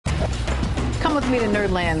with me to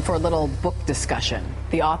Nerdland for a little book discussion.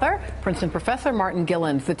 The author, Princeton professor Martin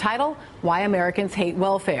Gilens. The title, Why Americans Hate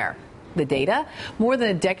Welfare. The data, more than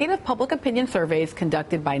a decade of public opinion surveys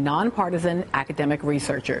conducted by nonpartisan academic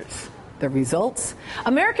researchers. The results,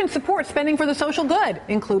 Americans support spending for the social good,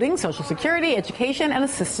 including Social Security, education, and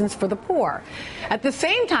assistance for the poor. At the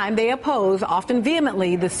same time, they oppose, often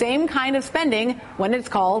vehemently, the same kind of spending when it's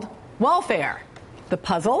called welfare. The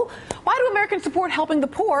puzzle, why do Americans support helping the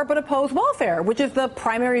poor but oppose welfare, which is the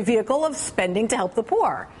primary vehicle of spending to help the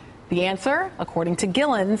poor? The answer, according to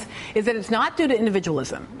Gilens, is that it's not due to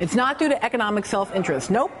individualism. It's not due to economic self-interest.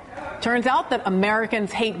 Nope. Turns out that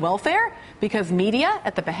Americans hate welfare because media,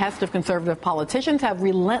 at the behest of conservative politicians, have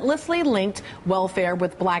relentlessly linked welfare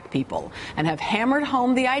with black people and have hammered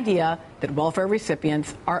home the idea that welfare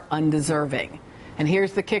recipients are undeserving. And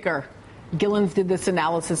here's the kicker. Gilens did this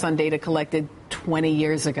analysis on data collected 20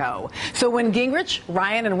 years ago. So when Gingrich,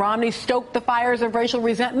 Ryan, and Romney stoked the fires of racial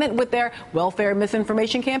resentment with their welfare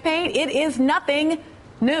misinformation campaign, it is nothing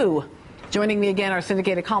new. Joining me again, our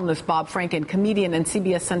syndicated columnist Bob Franken, comedian and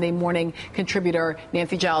CBS Sunday Morning contributor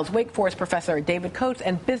Nancy Giles, Wake Forest professor David Coates,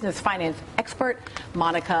 and business finance expert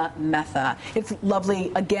Monica Mehta. It's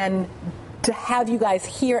lovely, again, to have you guys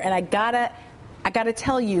here, and I gotta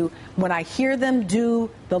tell you, when I hear them do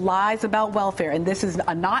the lies about welfare, and this is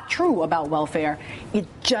not true about welfare, it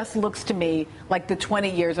just looks to me like the 20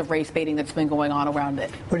 years of race baiting that's been going on around it.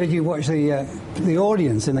 But did you watch the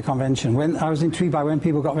audience in the convention? When I was intrigued by when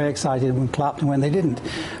people got very excited and clapped and when they didn't.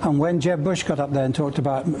 And when Jeb Bush got up there and talked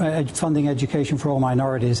about funding education for all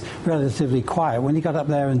minorities, relatively quiet. When he got up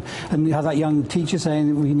there and you had that young teacher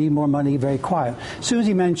saying we need more money, very quiet. As soon as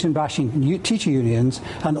he mentioned bashing teacher unions,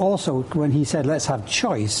 and also when he said let's have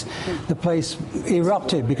choice, the place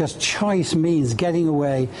erupted because choice means getting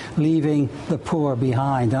away, leaving the poor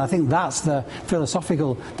behind. And I think that's the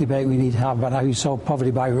philosophical debate we need to have about how you solve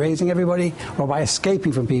poverty, by raising everybody or by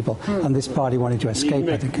escaping from people. And this party wanted to escape,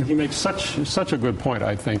 I think. He makes such a good point,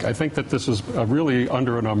 I think. I think that this is really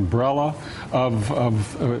under an umbrella of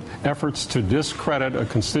efforts to discredit a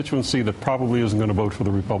constituency that probably isn't going to vote for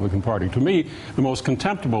the Republican Party. To me, the most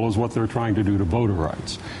contemptible is what they're trying to do to voter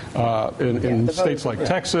rights. In states like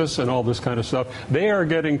Texas and all this kind of stuff, they are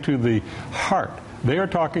getting to the heart. They are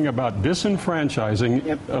talking about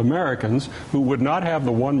disenfranchising Americans who would not have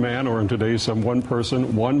the one man, or in today's some one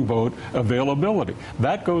person, one vote availability.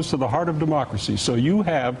 That goes to the heart of democracy. So you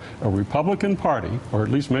have a Republican Party, or at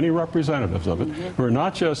least many representatives of it, who are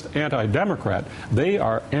not just anti-democrat, they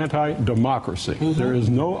are anti-democracy. There is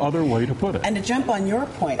no other way to put it. And to jump on your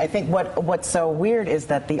point, I think what's so weird is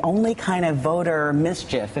that the only kind of voter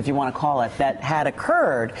mischief, if you want to call it, that had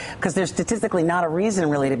occurred, because there's statistically not a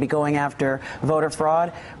reason really to be going after voter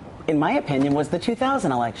fraud, in my opinion, was the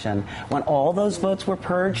 2000 election, when all those votes were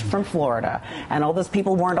purged from Florida and all those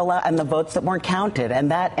people weren't allowed, and the votes that weren't counted,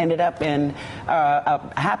 and that ended up in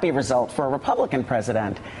a happy result for a Republican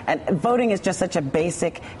president. And voting is just such a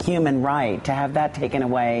basic human right. To have that taken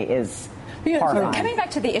away is coming back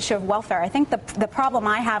to the issue of welfare, I think the problem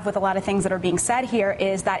I have with a lot of things that are being said here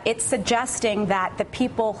is that it's suggesting that the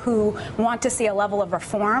people who want to see a level of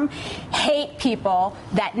reform hate people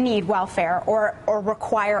that need welfare or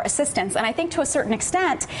require assistance. And I think to a certain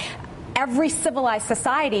extent, every civilized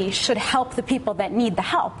society should help the people that need the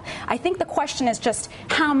help. I think the question is just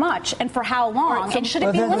how much and for how long, right, and should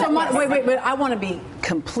it be limitless? Wait, I want to be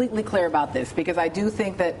completely clear about this, because I do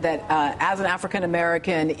think that as an African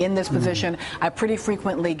American in this position, I pretty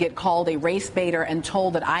frequently get called a race baiter and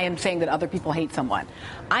told that I am saying that other people hate someone.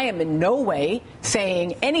 I am in no way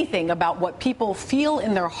saying anything about what people feel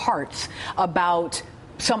in their hearts about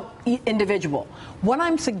some individual. What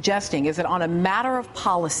I'm suggesting is that on a matter of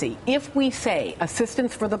policy, if we say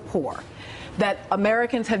assistance for the poor, that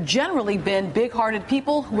Americans have generally been big-hearted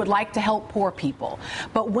people who would like to help poor people.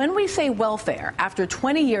 But when we say welfare, after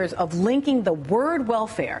 20 years of linking the word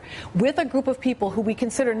welfare with a group of people who we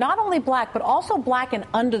consider not only black, but also black and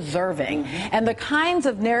undeserving, and the kinds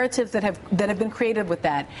of narratives that have been created with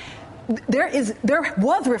that, there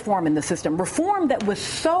was reform in the system, reform that was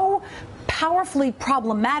so powerfully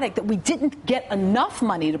problematic that we didn't get enough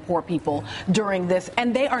money to poor people during this,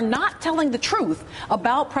 and they are not telling the truth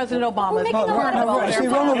about President Obama's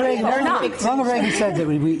Ronald Reagan said that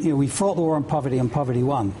we fought the war on poverty and poverty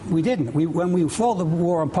won. We didn't. When we fought the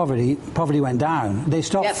war on poverty, poverty went down. They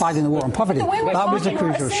stopped fighting the war on poverty. That was a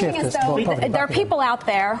crucial shift. There are people out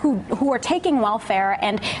there who are taking welfare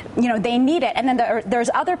and they need it, and then there's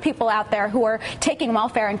other people out there who are taking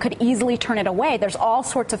welfare and could easily turn it away. There's all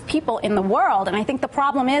sorts of people in the world. And I think the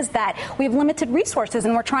problem is that we have limited resources,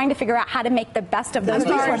 and we're trying to figure out how to make the best of those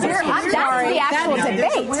resources. That's the actual debate.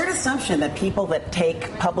 There's a weird assumption that people that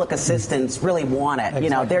take public assistance really want it. Exactly. You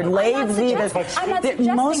know, they're lazy. I'm not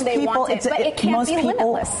suggesting they want it, but it can't be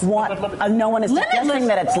limitless. No one is suggesting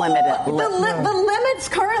that it's limited. The limits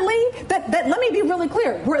currently, that let me be really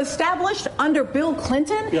clear, were established under Bill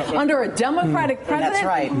Clinton, under a Democratic president. That's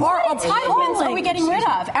right. Or entitlements are we getting rid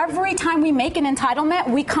of? Every time we make an entitlement,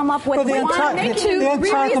 we come up with the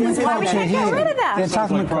reasons why we can't get rid of them. The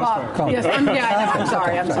entitlement yes, I'm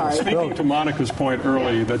sorry. Speaking to Monica's point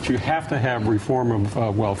earlier that you have to have reform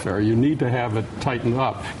of welfare. You need to have it tightened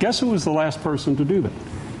up. Guess who was the last person to do that?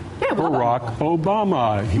 Barack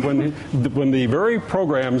Obama. When the very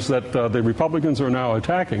programs that the Republicans are now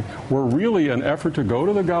attacking were really an effort to go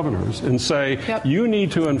to the governors and say, you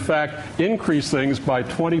need to, in fact, increase things by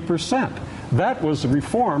 20%. That was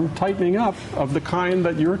reform tightening up of the kind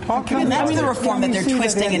that you're talking about. And that's the reform that they're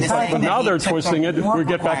twisting into saying. But now they're twisting it. We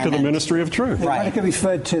get back to the Ministry of Truth. Right. Monica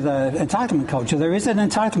referred to the entitlement culture. There is an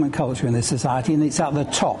entitlement culture in this society, and it's at the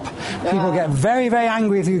top. People get very, very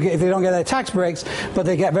angry if they don't get their tax breaks, but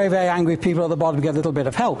they get very, very angry if people at the bottom get a little bit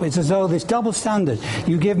of help. It's as though this double standard.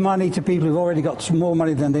 You give money to people who've already got more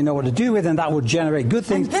money than they know what to do with, and that would generate good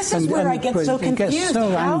things. And this is where I get so confused.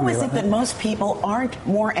 How is it that most people aren't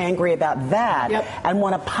more angry about that and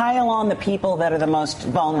want to pile on the people that are the most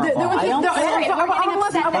vulnerable? We're getting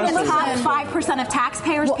upset that the top 5% of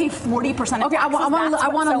taxpayers pay 40% of taxes. Okay, I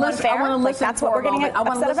want to listen. That's what we're getting upset about. I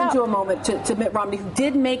want to listen to a moment to Mitt Romney, who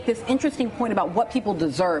did make this interesting point about what people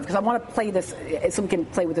deserve, because I want to play this so we can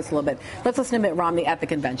play with this a little bit. Let's listen to Mitt Romney at the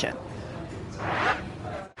convention.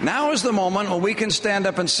 Now is the moment when we can stand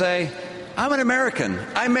up and say, I'm an American.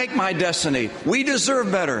 I make my destiny. We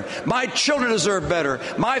deserve better. My children deserve better.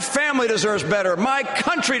 My family deserves better. My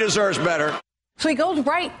country deserves better. So he goes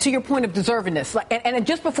right to your point of deservingness. And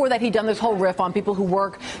just before that, he'd done this whole riff on people who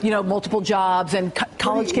work, multiple jobs and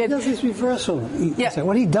college kids. He does this reversal. So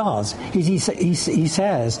what he does is he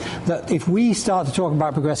says that if we start to talk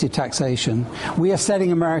about progressive taxation, we are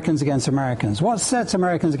setting Americans against Americans. What sets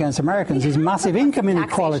Americans against Americans is massive income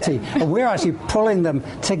inequality. And we're actually pulling them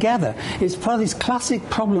together. It's part of this classic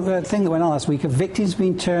thing that went on last week of victims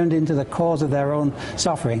being turned into the cause of their own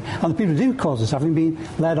suffering, and the people who do cause the suffering being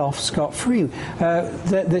let off scot-free.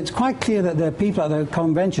 It's quite clear that the people at the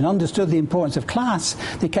convention understood the importance of class.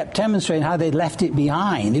 They kept demonstrating how they left it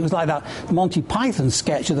behind. It was like that Monty Python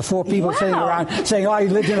sketch of the four people sitting around saying,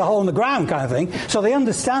 you lived in a hole in the ground kind of thing. So they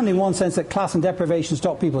understand in one sense that class and deprivation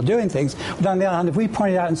stop people doing things. But on the other hand, if we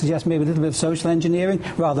point it out and suggest maybe a little bit of social engineering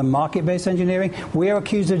rather than market-based engineering, we're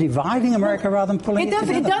accused of dividing America rather than pulling it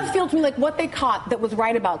together. It does feel to me like what they caught that was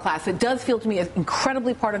right about class. It does feel to me as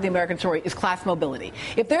incredibly part of the American story is class mobility.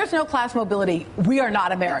 If there's no class mobility, we are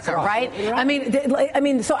not America, right? I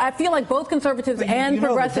mean, so I feel like both conservatives and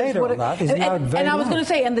progressives would. And I was going to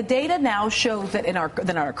say, and the data now shows that in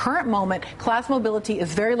our current moment, class mobility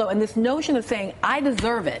is very low. And this notion of saying I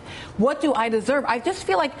deserve it, what do I deserve? I just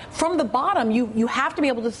feel like from the bottom, you have to be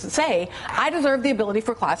able to say I deserve the ability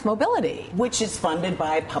for class mobility, which is funded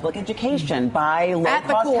by public education, by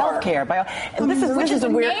low-cost health care, which is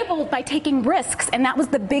enabled by taking risks, and that was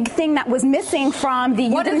the big thing that was missing from the.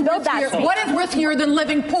 What is riskier than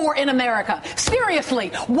living poor in America? Seriously,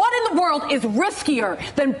 what in the world is riskier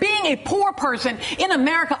than being a poor person in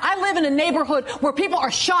America? I live in a neighborhood where people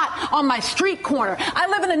are shot on my street corner. I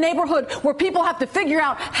live in a neighborhood where people have to figure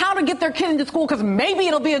out how to get their kid into school because maybe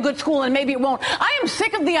it'll be a good school and maybe it won't. I am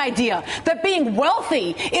sick of the idea that being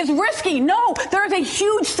wealthy is risky. No, there is a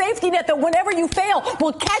huge safety net that whenever you fail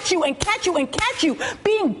will catch you and catch you and catch you.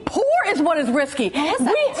 Being poor is what is risky. We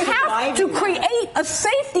have to create a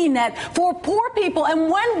safety net for poor people, and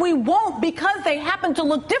when we won't, because they happen to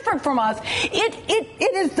look different from us,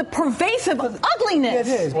 it is the pervasive ugliness.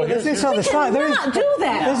 It is. Well, there's this other side.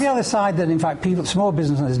 There's the other side that, in fact, small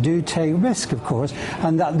businesses do take risk, of course,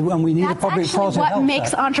 and we need a public policy. That's what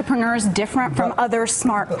makes entrepreneurs different from other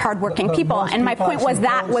smart, hardworking people. And my point was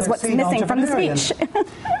that was what's missing from the speech.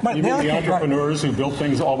 You mean the entrepreneurs who build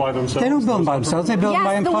things all by themselves? They don't build them by themselves. They build them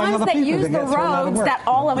by employing other people. The ones that use the roads that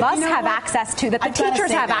all of us have access to, that the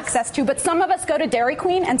teachers have access to, but some of us go to Dairy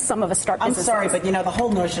Queen and some of us start businesses. I'm sorry, but the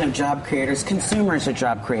whole notion of job creators, consumers are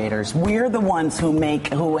job creators. We're the ones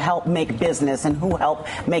who help make business and who help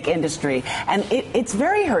make industry. And it's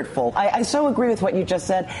very hurtful. I so agree with what you just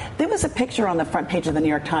said. There was a picture on the front page of the New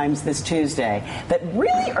York Times this Tuesday that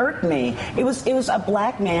really irked me. It was a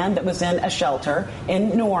black man that was in a shelter in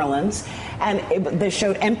New Orleans, and they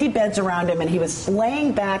showed empty beds around him, and he was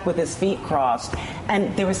laying back with his feet crossed.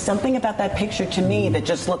 And there was something about that picture to me that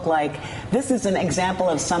just looked like This is an example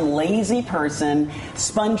of some lazy person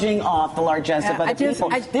sponging off the largesse of other people.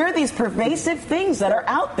 There are these pervasive things that are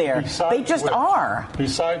out there. They just are.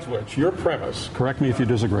 Besides which, your premise, correct me if you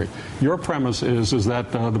disagree, your premise is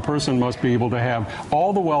that the person must be able to have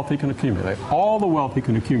all the wealth he can accumulate,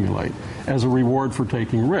 as a reward for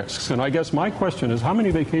taking risks. And I guess my question is, how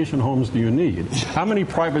many vacation homes do you need? How many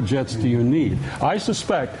private jets do you need? I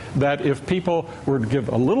suspect that if people were to give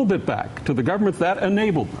a little bit back to the government that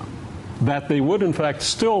enabled them, that they would, in fact,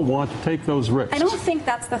 still want to take those risks. I don't think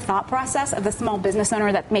that's the thought process of the small business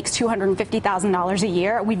owner that makes $250,000 a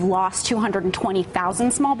year. We've lost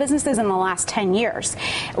 220,000 small businesses in the last 10 years.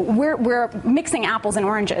 We're mixing apples and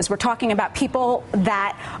oranges. We're talking about people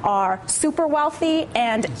that are super wealthy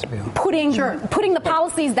and putting the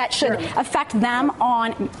policies that should affect them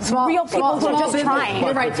on real people who are just trying.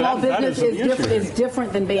 You're right. Small business is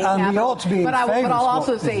different than being capital. But I'll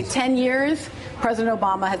also say 10 years, President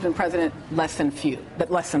Obama has been president less than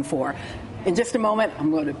 4. In just a moment, I'm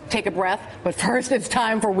going to take a breath. But first, it's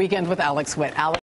time for Weekends with Alex Witt. Alex.